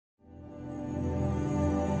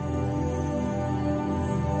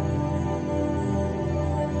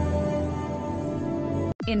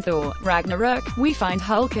In Thor: Ragnarok, we find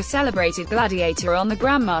Hulk a celebrated gladiator on the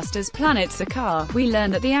Grandmaster's planet Sakaar. We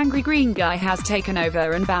learn that the angry green guy has taken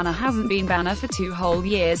over and Banner hasn't been Banner for 2 whole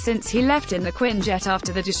years since he left in the Quinjet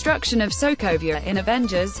after the destruction of Sokovia in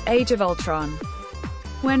Avengers: Age of Ultron.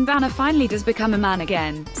 When Banner finally does become a man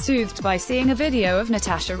again, soothed by seeing a video of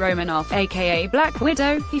Natasha Romanoff, aka Black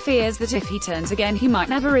Widow, he fears that if he turns again he might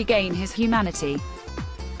never regain his humanity.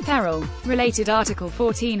 Peril. Related article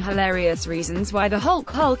 14 Hilarious reasons why the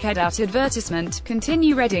Hulk head out advertisement.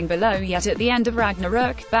 Continue reading below. Yet at the end of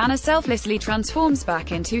Ragnarok, Banner selflessly transforms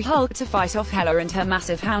back into Hulk to fight off Hela and her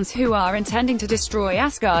massive hounds who are intending to destroy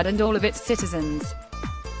Asgard and all of its citizens.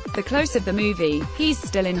 The close of the movie, he's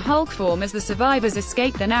still in Hulk form as the survivors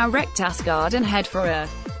escape the now wrecked Asgard and head for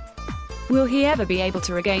Earth. Will he ever be able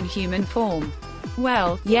to regain human form?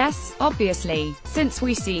 Well, yes, obviously, since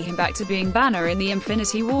we see him back to being Banner in the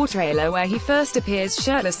Infinity War trailer where he first appears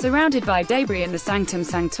shirtless surrounded by debris in the Sanctum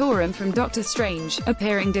Sanctorum from Doctor Strange,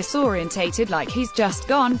 appearing disorientated like he's just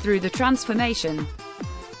gone through the transformation.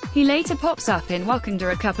 He later pops up in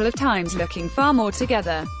Wakanda a couple of times looking far more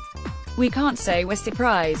together. We can't say we're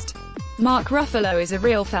surprised. Mark Ruffalo is a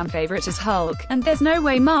real fan favorite as Hulk, and there's no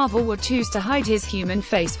way Marvel would choose to hide his human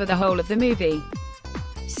face for the whole of the movie.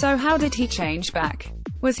 So how did he change back?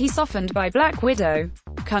 Was he softened by Black Widow?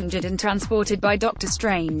 Conjured and transported by Doctor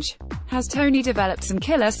Strange? Has Tony developed some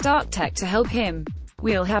killer Stark tech to help him?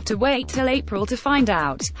 We'll have to wait till April to find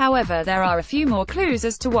out. However, there are a few more clues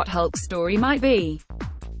as to what Hulk's story might be.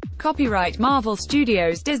 Copyright Marvel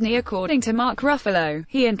Studios Disney. According to Mark Ruffalo,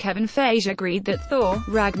 he and Kevin Feige agreed that Thor: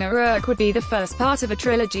 Ragnarok would be the first part of a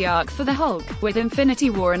trilogy arc for the Hulk, with Infinity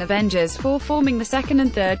War and Avengers 4 forming the second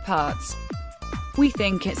and third parts. We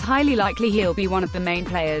think it's highly likely he'll be one of the main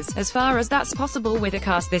players, as far as that's possible with a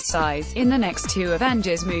cast this size, in the next 2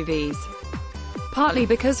 Avengers movies. Partly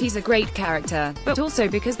because he's a great character, but also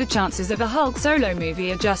because the chances of a Hulk solo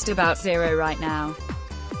movie are just about 0 right now.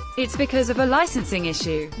 It's because of a licensing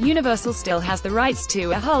issue. Universal still has the rights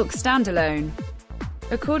to a Hulk standalone.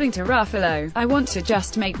 According to Ruffalo, I want to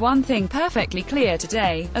just make one thing perfectly clear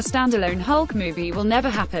today, a standalone Hulk movie will never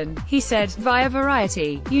happen, he said, via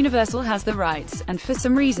Variety. Universal has the rights, and for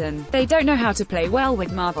some reason, they don't know how to play well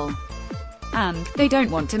with Marvel. And, they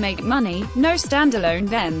don't want to make money. No standalone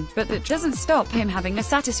then, but that doesn't stop him having a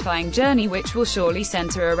satisfying journey which will surely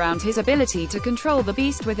center around his ability to control the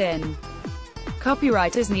beast within.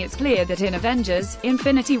 Copyright Disney. It's clear that in Avengers: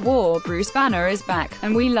 Infinity War, Bruce Banner is back,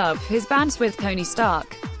 and we love his bands with Tony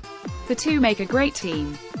Stark. The two make a great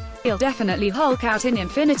team. He'll definitely Hulk out in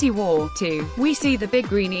Infinity War, too. We see the big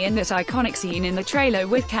greenie in that iconic scene in the trailer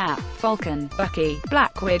with Cap, Falcon, Bucky,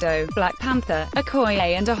 Black Widow, Black Panther,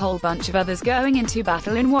 Okoye and a whole bunch of others going into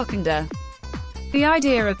battle in Wakanda. The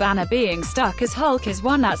idea of Banner being stuck as Hulk is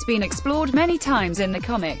one that's been explored many times in the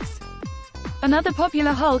comics. Another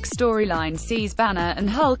popular Hulk storyline sees Banner and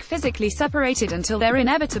Hulk physically separated until their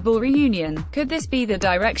inevitable reunion. Could this be the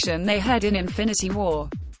direction they head in Infinity War?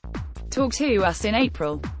 Talk to us in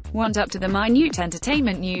April. Want up to the minute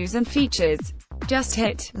entertainment news and features? Just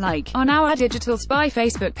hit like on our Digital Spy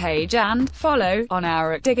Facebook page and follow on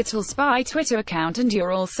our @Digital Spy Twitter account and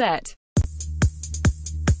you're all set.